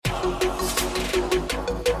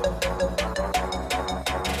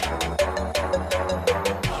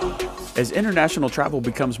As international travel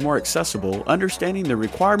becomes more accessible, understanding the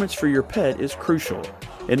requirements for your pet is crucial.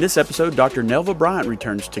 In this episode, Dr. Nelva Bryant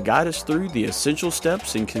returns to guide us through the essential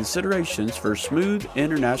steps and considerations for smooth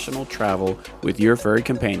international travel with your furry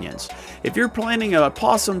companions. If you're planning a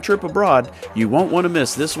possum trip abroad, you won't want to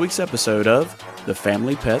miss this week's episode of the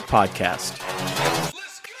Family Pet Podcast.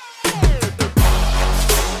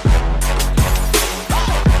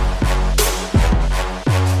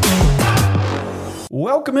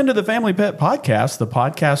 Welcome into the Family Pet Podcast, the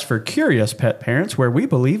podcast for curious pet parents, where we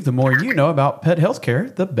believe the more you know about pet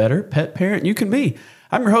healthcare, the better pet parent you can be.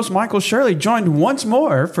 I'm your host, Michael Shirley, joined once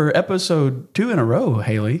more for episode 2 in a row,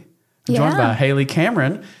 Haley. Joined by Haley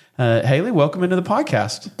Cameron. Haley, welcome into the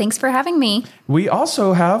podcast. Thanks for having me. We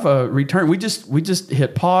also have a return. We just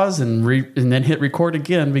hit pause and then hit record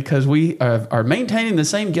again because we are maintaining the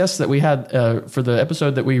same guests that we had for the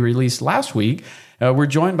episode that we released last week. We're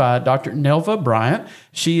joined by Dr. Nelva Bryant.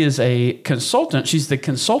 She is a consultant. She's the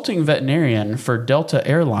consulting veterinarian for Delta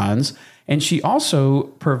Airlines, and she also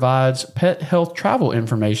provides pet health travel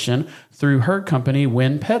information through her company,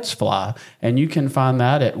 When Pets Fly. And you can find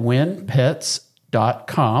that at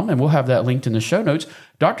whenpets.com, and we'll have that linked in the show notes.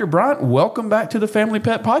 Dr. Bryant, welcome back to the Family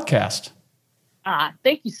Pet Podcast.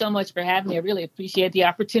 Thank you so much for having me. I really appreciate the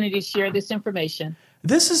opportunity to share this information.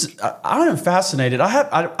 I am fascinated.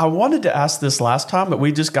 I wanted to ask this last time, but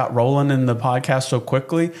we just got rolling in the podcast so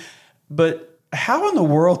quickly. But how in the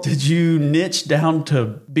world did you niche down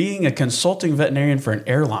to being a consulting veterinarian for an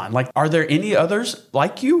airline? Like, are there any others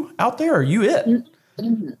like you out there? Or are you it?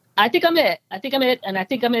 I think I'm it. And I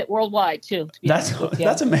think I'm it worldwide too. That's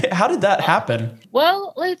amazing. How did that happen?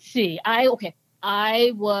 Well, let's see. I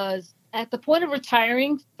was at the point of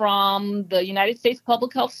retiring from the United States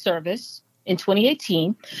Public Health Service in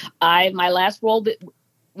 2018. My last role was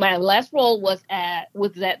at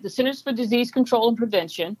the Centers for Disease Control and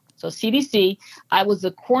Prevention, so CDC. I was the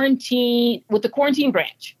quarantine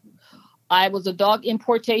branch. I was a dog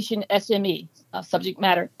importation SME, subject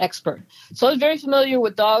matter expert. So I was very familiar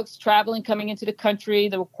with dogs traveling, coming into the country,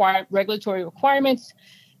 the regulatory requirements.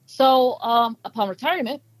 So upon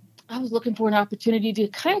retirement, I was looking for an opportunity to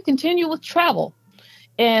kind of continue with travel.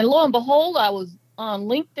 And lo and behold, I was on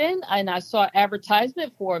LinkedIn and I saw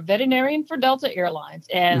advertisement for a veterinarian for Delta Airlines,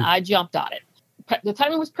 and I jumped on it. The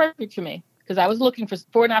timing was perfect for me because I was looking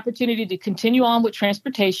for an opportunity to continue on with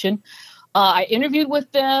transportation. I interviewed with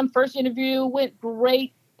them. First interview went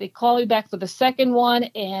great. They called me back for the second one,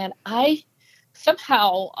 and I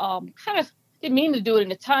somehow kind of didn't mean to do it in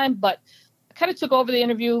the time, but I kind of took over the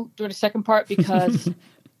interview during the second part because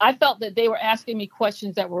I felt that they were asking me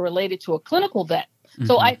questions that were related to a clinical vet. Mm-hmm.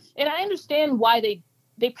 So I understand why they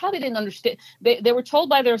probably didn't understand. They were told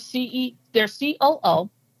by their COO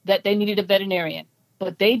that they needed a veterinarian,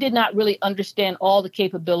 but they did not really understand all the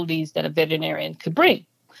capabilities that a veterinarian could bring.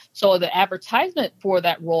 So the advertisement for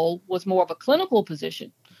that role was more of a clinical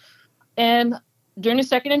position. And during the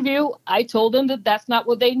second interview, I told them that that's not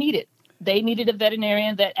what they needed. They needed a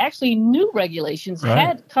veterinarian that actually knew regulations, right,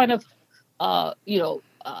 had kind of,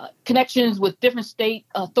 connections with different state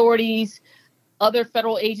authorities, other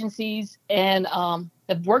federal agencies, and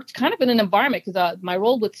have worked kind of in an environment because my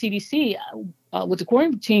role with CDC, with the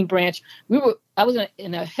quarantine branch, I was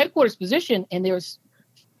in a headquarters position, and there was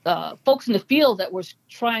folks in the field that were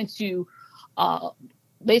trying to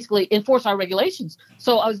basically enforce our regulations.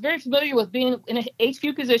 So I was very familiar with being in an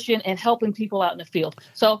HQ position and helping people out in the field.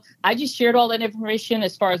 So I just shared all that information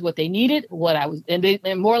as far as what they needed,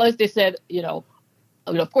 and more or less they said,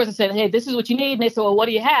 of course I said, hey, this is what you need. And they said, well, what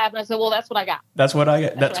do you have? And I said, well, that's what I got. That's what I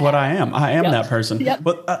am. I am that person. Yep.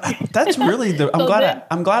 But that's really I'm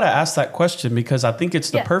glad I asked that question because I think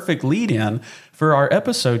it's the perfect lead in for our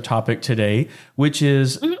episode topic today, which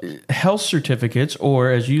is health certificates,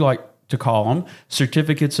 or as you like to call them,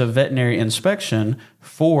 certificates of veterinary inspection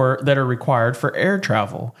that are required for air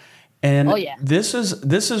travel. And this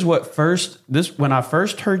is what when I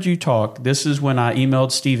first heard you talk, this is when I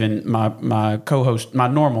emailed Steven, my co-host, my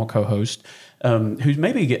normal co-host, who's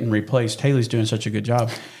maybe getting replaced. Haley's doing such a good job.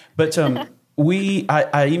 But I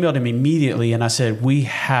emailed him immediately and I said, we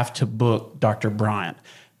have to book Dr. Bryant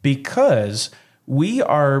because we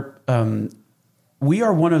are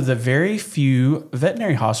one of the very few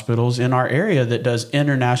veterinary hospitals in our area that does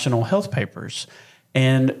international health papers.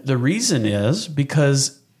 And the reason is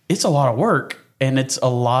because it's a lot of work and it's a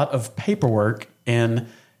lot of paperwork, and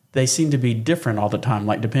they seem to be different all the time.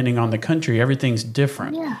 Like depending on the country, everything's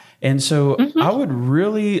different. Yeah. And so I would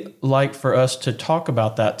really like for us to talk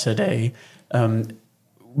about that today.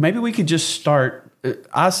 Maybe we could just start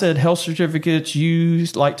I said health certificates. You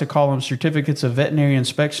like to call them certificates of veterinary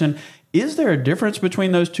inspection. Is there a difference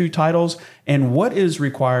between those two titles, and what is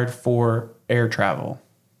required for air travel?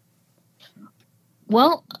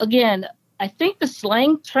 Well, again, I think the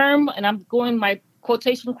slang term, and I'm going my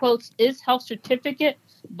quotation quotes, is health certificate,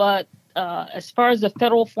 but as far as the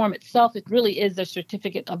federal form itself, it really is a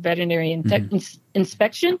certificate of veterinary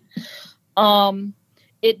inspection.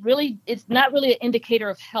 It's not really an indicator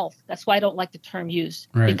of health. That's why I don't like the term used,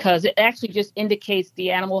 because it actually just indicates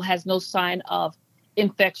the animal has no sign of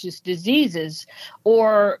infectious diseases,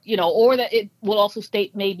 or that it will also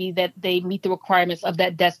state maybe that they meet the requirements of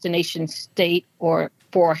that destination state, or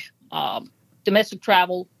for domestic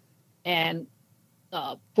travel, and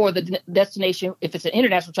for the destination, if it's an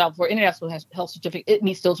international travel, for international health certificate, it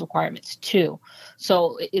meets those requirements too.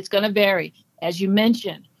 So it's going to vary. As you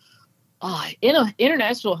mentioned,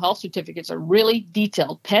 international health certificates are really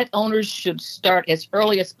detailed. Pet owners should start as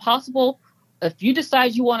early as possible. If you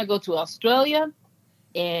decide you want to go to Australia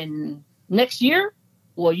in next year,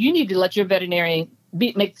 well, you need to let your veterinarian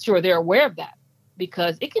make sure they're aware of that,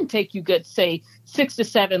 because it can take you say 6 to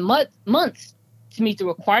 7 months to meet the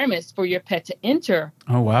requirements for your pet to enter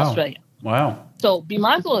Australia. Wow. So be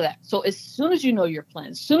mindful of that. So as soon as you know your plan,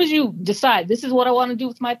 as soon as you decide this is what I want to do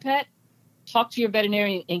with my pet, talk to your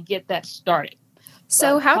veterinarian and get that started.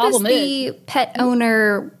 So how does the pet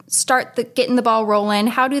owner start getting the ball rolling?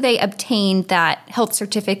 How do they obtain that health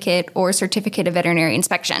certificate or certificate of veterinary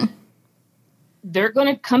inspection? They're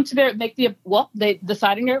going to come to they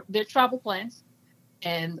deciding their travel plans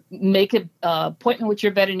and make an appointment with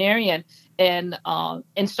your veterinarian and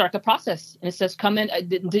start the process. And it says, come in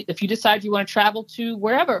if you decide you want to travel to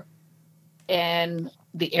wherever. And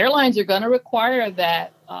the airlines are going to require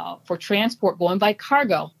that for transport going by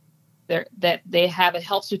cargo, that they have a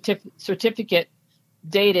health certificate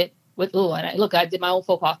dated with, I did my own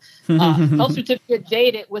faux pas. Health certificate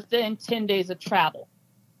dated within 10 days of travel.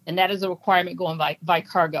 And that is a requirement going by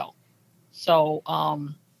cargo. So,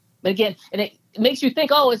 but again, and it makes you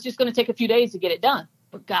think, it's just going to take a few days to get it done.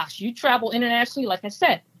 But gosh, you travel internationally, like I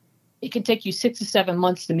said, it can take you 6 to 7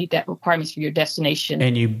 months to meet that requirements for your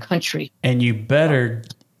destination country. And you better,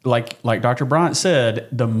 like Dr. Bryant said,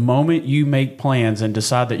 the moment you make plans and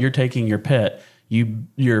decide that you're taking your pet,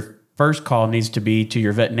 your first call needs to be to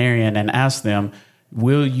your veterinarian and ask them,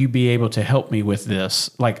 will you be able to help me with this?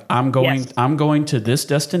 Like, I'm going to this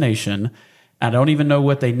destination. I don't even know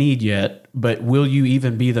what they need yet, but will you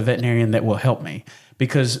even be the veterinarian that will help me?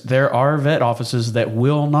 Because there are vet offices that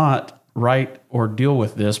will not write or deal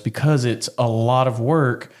with this because it's a lot of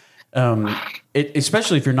work,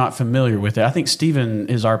 especially if you're not familiar with it. I think Stephen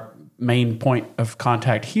is our main point of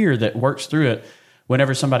contact here that works through it.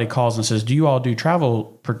 Whenever somebody calls and says, do you all do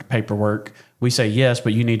travel paperwork? We say yes,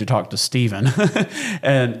 but you need to talk to Stephen.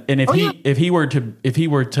 and if he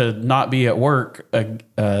were to not be at work,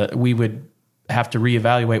 we would have to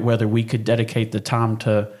reevaluate whether we could dedicate the time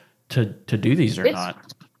to do these or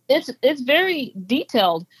not. It's very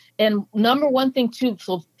detailed. And number one thing too,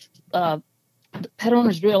 so pet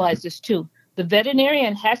owners realize this too. The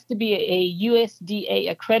veterinarian has to be a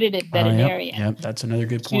USDA accredited veterinarian. Yep, that's another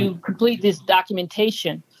good point. To complete this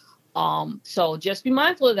documentation. So just be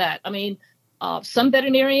mindful of that. I mean, some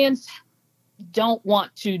veterinarians don't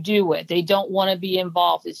want to do it. They don't want to be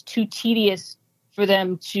involved. It's too tedious for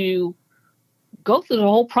them to go through the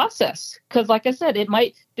whole process. Because like I said, it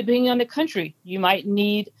might, depending on the country, you might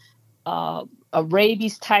need a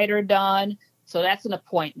rabies titer done. So that's an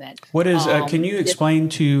appointment. What is, can you explain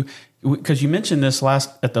because you mentioned this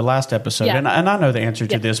at the last episode, and I know the answer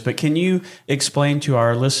to this, but can you explain to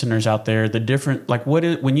our listeners out there the different, like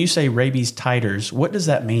when you say rabies titers, what does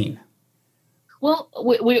that mean? Well,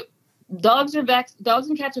 dogs and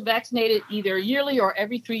cats are vaccinated either yearly or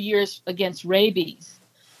every 3 years against rabies.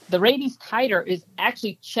 The rabies titer is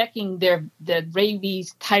actually checking the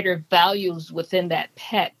rabies titer values within that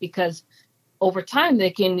pet, because over time they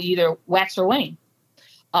can either wax or wane.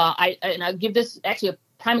 I'll give this actually a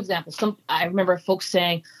prime example. I remember folks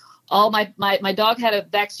saying, "Oh, my dog had a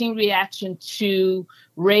vaccine reaction to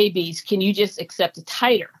rabies. Can you just accept a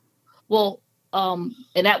titer?" Well, and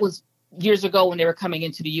that was years ago when they were coming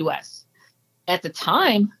into the U.S. At the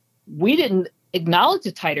time, we didn't acknowledge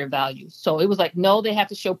the titer value. So it was like, no, they have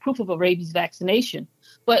to show proof of a rabies vaccination.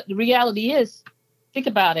 But the reality is, think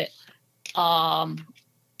about it.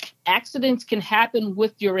 Accidents can happen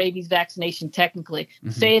with your rabies vaccination technically.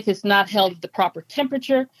 Mm-hmm. Say if it's not held at the proper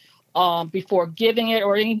temperature before giving it,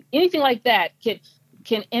 or anything like that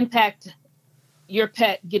can impact your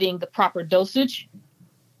pet getting the proper dosage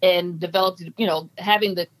and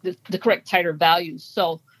having the correct titer values.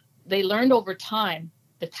 So they learned over time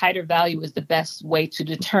the titer value is the best way to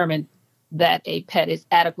determine that a pet is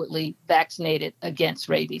adequately vaccinated against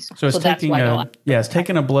rabies. So it's taking a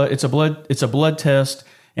blood test,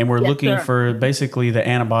 and we're looking for basically the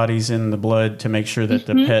antibodies in the blood to make sure that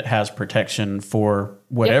the pet has protection for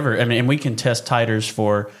whatever. I mean, and we can test titers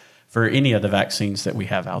for any of the vaccines that we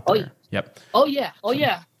have out there. Yep. Oh yeah.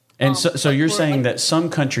 And so you're saying that some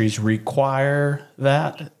countries require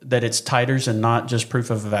that it's titers and not just proof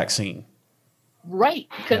of a vaccine. Right.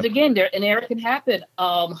 Because again, an error can happen.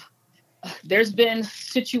 There's been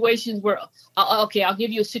situations where, I'll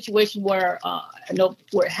give you a situation where I know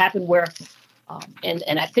where it happened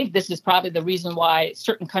and I think this is probably the reason why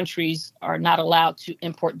certain countries are not allowed to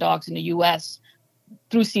import dogs in the U.S.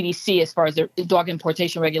 through CDC as far as their dog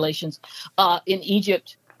importation regulations. In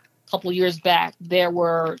Egypt, a couple of years back, there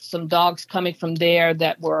were some dogs coming from there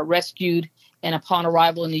that were rescued, and upon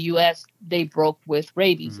arrival in the U.S., they broke with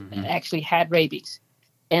rabies and actually had rabies.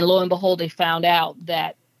 And lo and behold, they found out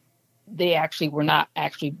that they actually were not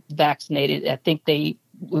actually vaccinated. I think it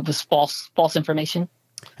was false information.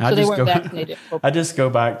 So they weren't vaccinated. I just go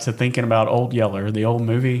back to thinking about Old Yeller, the old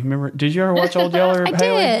movie. Remember? Did you ever watch Old Yeller? I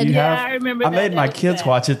did. I remember. I made my kids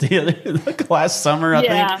watch it last summer.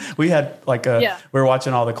 I think we had we were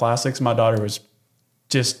watching all the classics. My daughter was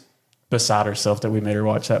just beside herself that we made her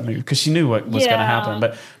watch that movie because she knew what was going to happen.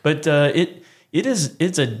 But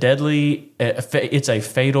it's a deadly, it's a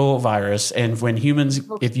fatal virus, and when humans,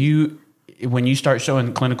 when you start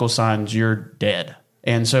showing clinical signs, you're dead,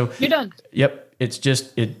 and so you're done. Yep. It's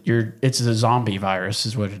just it's a zombie virus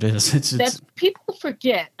is what it is. It's people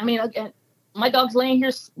forget. I mean, again, my dog's laying here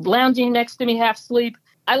lounging next to me, half asleep.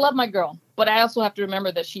 I love my girl, but I also have to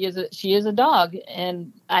remember that she is a dog,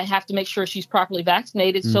 and I have to make sure she's properly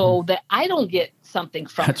vaccinated so that I don't get something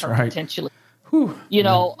from her potentially. Whew.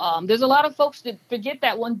 There's a lot of folks that forget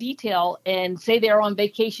that one detail and say they're on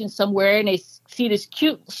vacation somewhere and they see this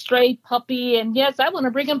cute stray puppy, and yes, I want to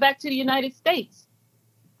bring him back to the United States,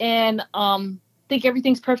 and think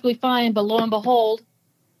everything's perfectly fine, but lo and behold,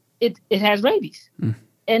 it has rabies,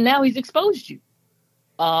 and now he's exposed you.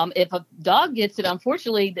 If a dog gets it,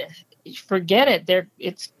 unfortunately, forget it.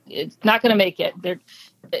 It's not going to make it.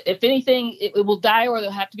 If anything, it will die, or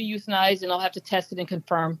they'll have to be euthanized, and they'll have to test it and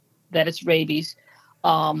confirm that it's rabies.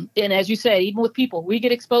 And as you say, even with people, we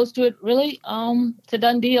get exposed to it. Really, it's a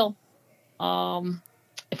done deal.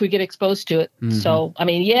 If we get exposed to it, so I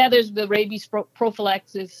mean, there's the rabies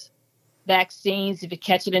prophylaxis vaccines if you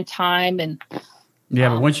catch it in time, and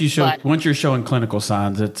but once you're showing clinical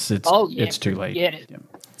signs, it's too late.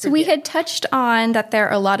 So we had touched on that there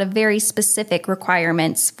are a lot of very specific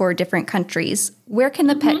requirements for different countries. Where can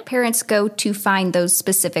the pet parents go to find those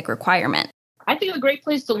specific requirements? I think a great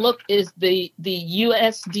place to look is the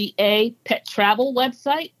USDA pet travel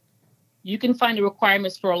website. You can find the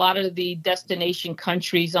requirements for a lot of the destination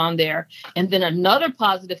countries on there. And then another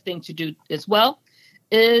positive thing to do as well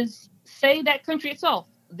is say that country itself.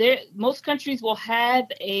 Most countries will have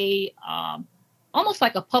a almost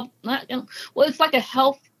like it's like a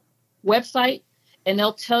health website, and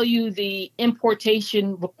they'll tell you the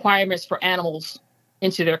importation requirements for animals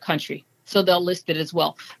into their country. So they'll list it as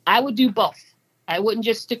well. I would do both. I wouldn't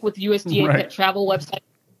just stick with the USDA pet travel website,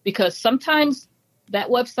 because sometimes that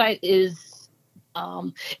website is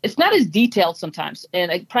it's not as detailed sometimes.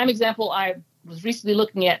 And a prime example, I was recently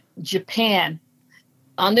looking at Japan.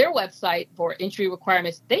 On their website for entry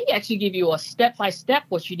requirements, they actually give you a step-by-step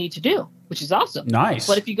what you need to do, which is awesome. Nice.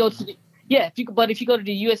 But if you go to the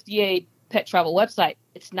USDA pet travel website,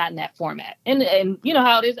 it's not in that format. And you know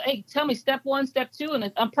how it is. Hey, tell me step 1, step 2,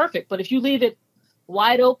 and I'm perfect. But if you leave it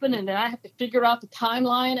wide open and then I have to figure out the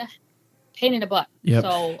timeline, pain in the butt. Yep.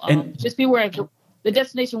 So just be aware of the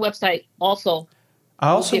destination website also. I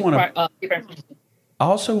also want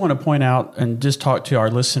to point out and just talk to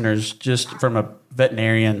our listeners just from a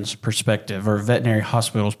veterinarian's perspective or veterinary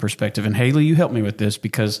hospital's perspective. And Haley, you help me with this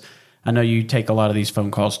because I know you take a lot of these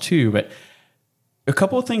phone calls too, but a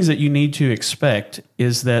couple of things that you need to expect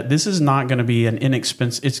is that this is not going to be an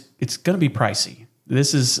inexpensive, it's going to be pricey.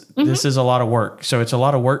 This is a lot of work. So it's a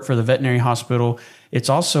lot of work for the veterinary hospital. It's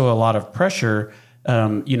also a lot of pressure.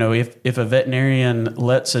 If a veterinarian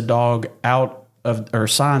lets a dog out or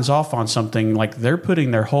signs off on something, like they're putting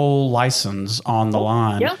their whole license on the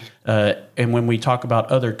line. Yeah. And when we talk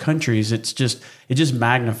about other countries, it just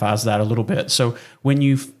magnifies that a little bit. So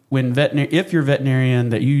if your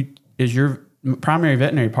veterinarian is your primary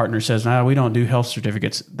veterinary partner says, no, we don't do health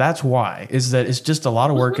certificates. That's why, is that it's just a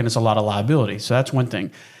lot of work and it's a lot of liability. So that's one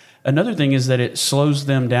thing. Another thing is that it slows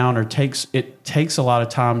them down, or takes a lot of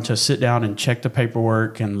time to sit down and check the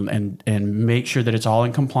paperwork and make sure that it's all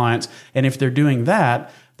in compliance. And if they're doing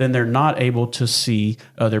that, then they're not able to see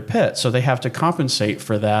other pets. So they have to compensate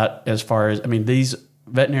for that. As far as, I mean, these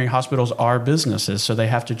veterinary hospitals are businesses, so they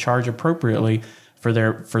have to charge appropriately for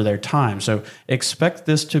their time. So expect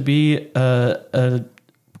this to be a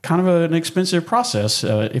kind of an expensive process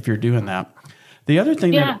if you're doing that. The other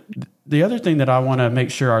thing that I want to make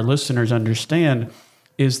sure our listeners understand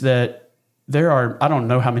is that there are, I don't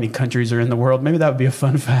know how many countries are in the world. Maybe that would be a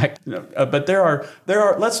fun fact. But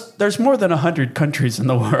there's more than 100 countries in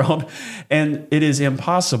the world, and it is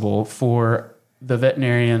impossible for the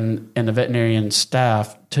veterinarian and the veterinarian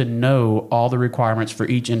staff to know all the requirements for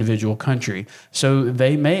each individual country. So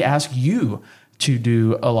they may ask you to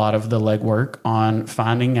do a lot of the legwork on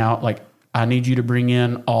finding out, like, I need you to bring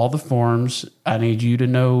in all the forms. I need you to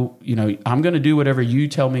know, I'm going to do whatever you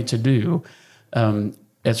tell me to do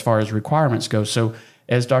as far as requirements go. So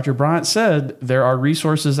as Dr. Bryant said, there are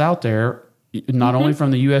resources out there, not only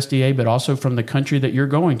from the USDA, but also from the country that you're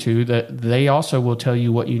going to, that they also will tell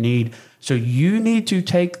you what you need. So you need to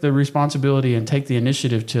take the responsibility and take the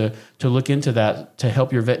initiative to look into that, to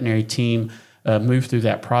help your veterinary team move through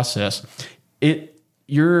that process.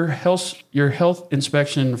 Your health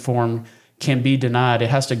inspection form can be denied. It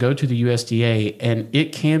has to go to the USDA, and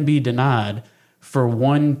it can be denied for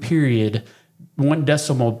one period, one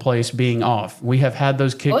decimal place being off. We have had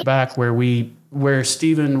those kicked back where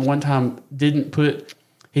Stephen one time didn't put,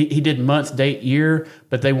 he did month, date, year,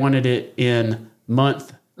 but they wanted it in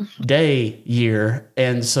month, day, year.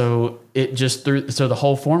 And so it just so the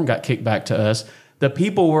whole form got kicked back to us. The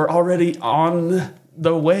people were already on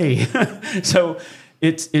the way. So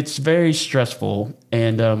it's very stressful,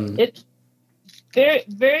 and it's very,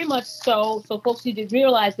 very much so. So folks need to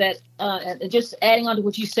realize that, and just adding on to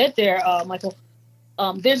what you said there, Michael,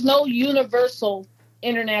 there's no universal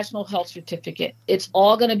international health certificate. It's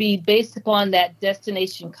all going to be based upon that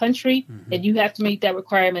destination country, and you have to meet that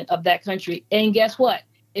requirement of that country. And guess what?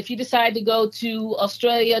 If you decide to go to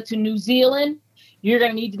Australia, to New Zealand, you're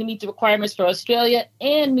going to need to meet the requirements for Australia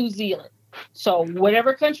and New Zealand. So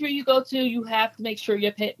whatever country you go to, you have to make sure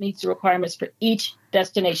your pet meets the requirements for each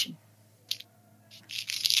destination.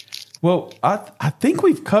 Well, I think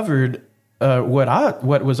we've covered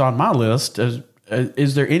what was on my list.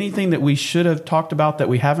 Is there anything that we should have talked about that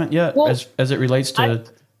we haven't yet, as it relates to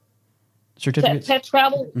certificates? Pet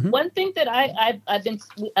travel. One thing that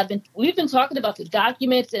we've been talking about the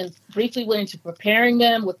documents and briefly went into preparing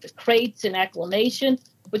them with the crates and acclimation.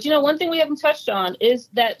 But one thing we haven't touched on is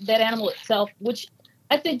that animal itself, which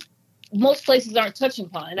I think most places aren't touching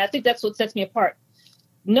upon, and I think that's what sets me apart.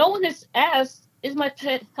 No one has asked, is my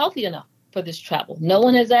pet healthy enough for this travel? No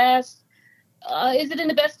one has asked, is it in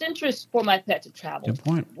the best interest for my pet to travel? Good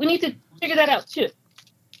point. We need to figure that out too.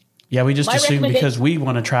 Yeah, we just assume because we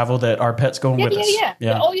want to travel that our pet's going with us.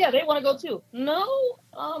 Yeah. Oh, yeah, they want to go too. No,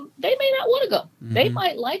 they may not want to go. They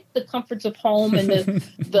might like the comforts of home and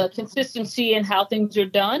the consistency and how things are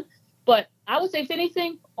done. But I would say, if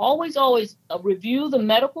anything, always review the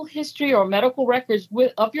medical history or medical records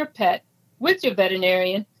of your pet with your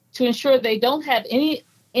veterinarian to ensure they don't have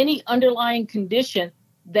any underlying condition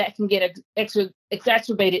that can get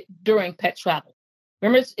exacerbated during pet travel.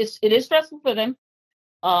 Remember, it is stressful for them.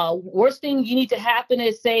 Worst thing you need to happen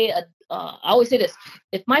is say, I always say this: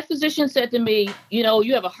 if my physician said to me,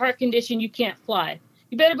 you have a heart condition, you can't fly,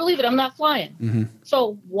 you better believe it, I'm not flying.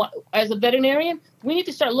 So as a veterinarian, we need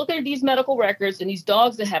to start looking at these medical records and these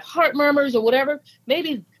dogs that have heart murmurs or whatever.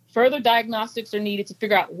 Maybe further diagnostics are needed to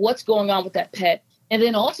figure out what's going on with that pet. And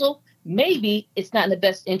then also, maybe it's not in the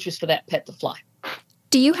best interest for that pet to fly.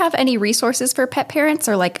 Do you have any resources for pet parents,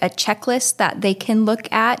 or like a checklist that they can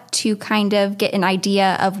look at to kind of get an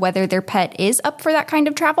idea of whether their pet is up for that kind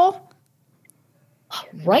of travel?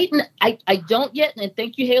 Right. I don't yet. And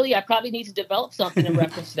thank you, Haley. I probably need to develop something in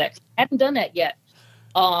reference to that. I haven't done that yet.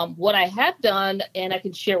 What I have done, and I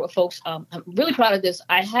can share with folks, I'm really proud of this.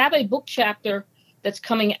 I have a book chapter that's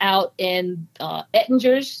coming out in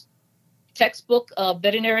Ettinger's textbook of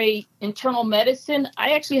veterinary internal medicine.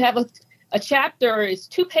 I actually have a chapter, is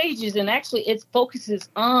 2 pages, and actually it focuses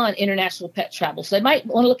on international pet travel. So I might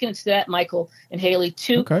want to look into that, Michael and Haley,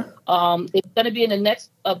 too. Okay. It's going to be in the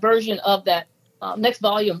next version of that, next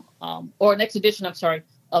volume, or next edition,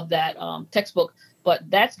 of that textbook. But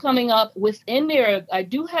that's coming up. Within there, I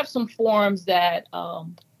do have some forms that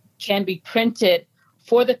can be printed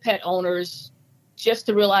for the pet owners just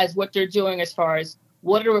to realize what they're doing as far as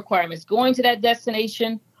what are the requirements going to that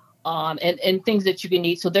destination. and things that you can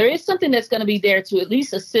need. So there is something that's going to be there to at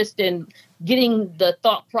least assist in getting the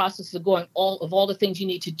thought process of going all the things you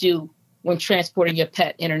need to do when transporting your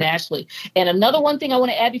pet internationally. And another one thing I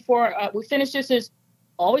want to add before we finish this is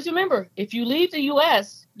always remember, if you leave the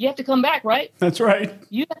U.S., you have to come back, right? That's right.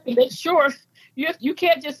 You have to make sure you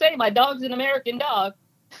can't just say my dog's an American dog.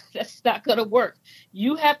 That's not going to work.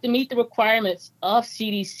 You have to meet the requirements of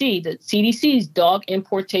CDC, the CDC's dog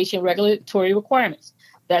importation regulatory requirements.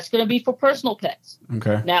 That's going to be for personal pets.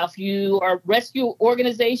 Okay. Now, if you are a rescue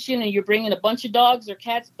organization and you're bringing a bunch of dogs or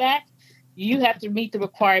cats back, you have to meet the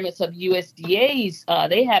requirements of USDA's.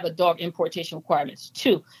 They have a dog importation requirements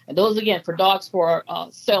too. And those, again, for dogs for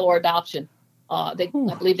sale or adoption. I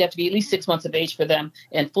believe they have to be at least 6 months of age for them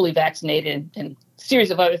and fully vaccinated and a series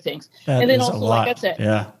of other things. That and then is also, a lot. like I said,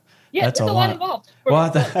 yeah, that's a lot involved.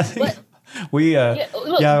 I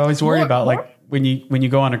always worry about like when you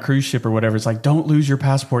go on a cruise ship or whatever, it's like, don't lose your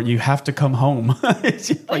passport. You have to come home.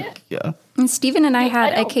 And Stephen and I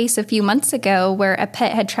had a case a few months ago where a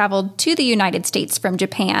pet had traveled to the United States from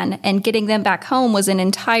Japan, and getting them back home was an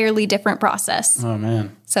entirely different process. Oh,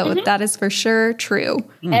 man. So that is for sure true.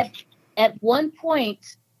 At one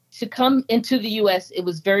point, to come into the U.S., it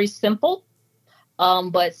was very simple.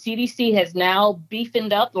 But CDC has now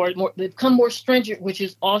beefed up or become more stringent, which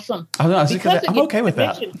is awesome. I'm okay with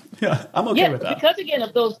that. Yeah, I'm okay with that. Because, again,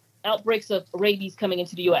 of those outbreaks of rabies coming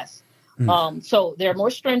into the U.S. So they're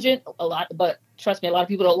more stringent, but trust me, a lot of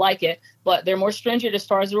people don't like it, but they're more stringent as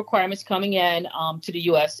far as the requirements coming in to the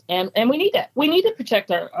U.S. And we need that. We need to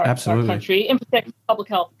protect our country and protect public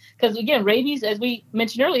health. Because, again, rabies, as we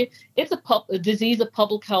mentioned earlier, it's a disease of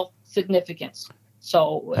public health significance.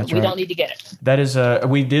 So we don't need to get it. That is,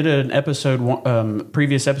 we did an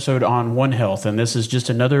previous episode on One Health, and this is just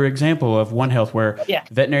another example of One Health, where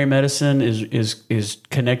veterinary medicine is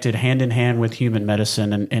connected hand in hand with human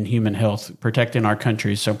medicine and human health, protecting our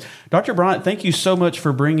country. So, Dr. Bryant, thank you so much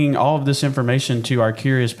for bringing all of this information to our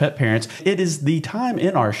curious pet parents. It is the time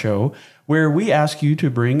in our show where we ask you to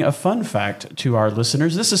bring a fun fact to our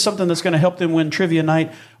listeners. This is something that's going to help them win trivia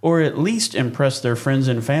night, or at least impress their friends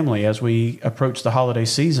and family as we approach the holiday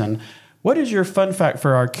season. What is your fun fact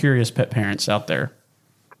for our curious pet parents out there?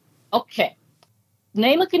 Okay.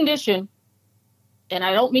 Name a condition, and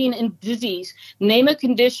I don't mean in disease, name a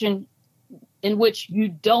condition in which you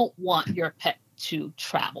don't want your pet to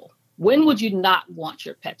travel. When would you not want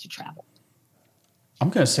your pet to travel?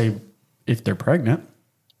 I'm going to say if they're pregnant.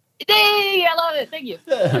 Hey, I love it. Thank you.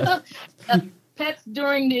 Pets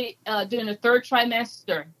during the third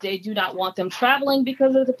trimester, they do not want them traveling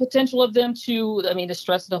because of the potential of them the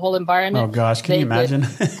stress of the whole environment. Oh gosh, can you imagine?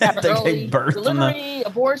 They gave birth, delivery,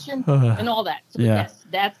 abortion, and all that. So yes,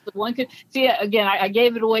 that's the one. See, again, I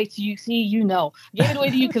gave it away to you. See, gave it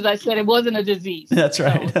away to you because I said it wasn't a disease. That's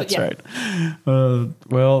right. So, that's right.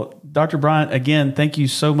 Well, Dr. Bryant, again, thank you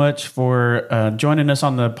so much for joining us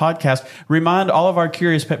on the podcast. Remind all of our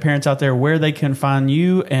curious pet parents out there where they can find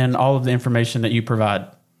you and all of the information that you provide.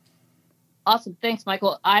 Awesome. Thanks,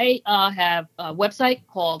 Michael. I have a website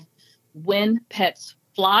called When Pets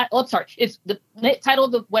Fly. Oh, I'm sorry. It's the title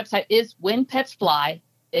of the website is When Pets Fly.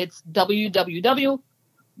 It's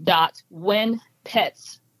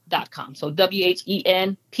www.whenpets.com. So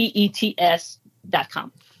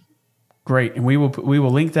WHENPETS.com. Great. And we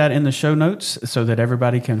will link that in the show notes so that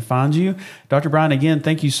everybody can find you. Dr. Bryant, again,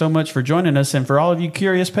 thank you so much for joining us. And for all of you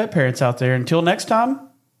curious pet parents out there, until next time,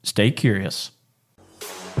 stay curious.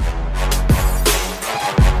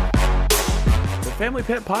 The Family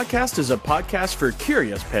Pet Podcast is a podcast for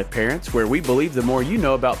curious pet parents where we believe the more you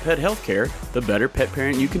know about pet health care, the better pet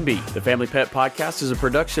parent you can be. The Family Pet Podcast is a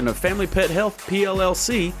production of Family Pet Health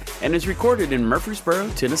PLLC and is recorded in Murfreesboro,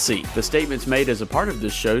 Tennessee. The statements made as a part of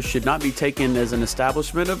this show should not be taken as an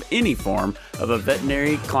establishment of any form of a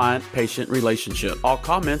veterinary client-patient relationship. All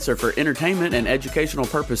comments are for entertainment and educational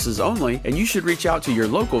purposes only, and you should reach out to your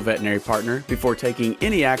local veterinary partner before taking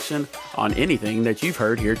any action on anything that you've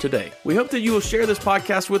heard here today. We hope that you will share this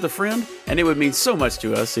podcast with a friend, and it would mean so much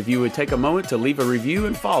to us if you would take a moment to leave a review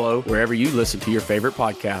and follow wherever you listen to your favorite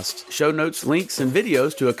podcasts. Show notes, links, and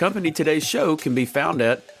videos to accompany today's show can be found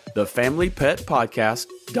at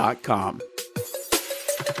thefamilypetpodcast.com.